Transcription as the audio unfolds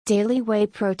Daily whey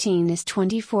protein is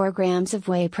 24 grams of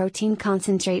whey protein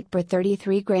concentrate per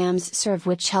 33 grams serve,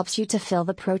 which helps you to fill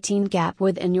the protein gap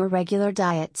within your regular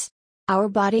diets. Our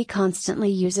body constantly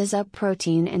uses up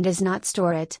protein and does not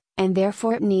store it, and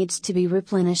therefore it needs to be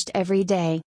replenished every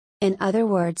day. In other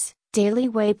words, daily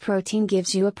whey protein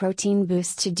gives you a protein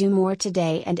boost to do more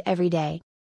today and every day.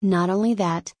 Not only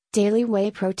that, daily whey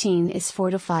protein is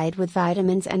fortified with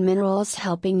vitamins and minerals,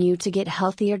 helping you to get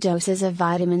healthier doses of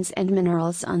vitamins and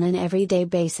minerals on an everyday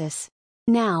basis.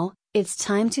 Now, it's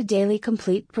time to daily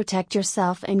complete protect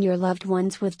yourself and your loved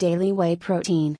ones with daily whey protein.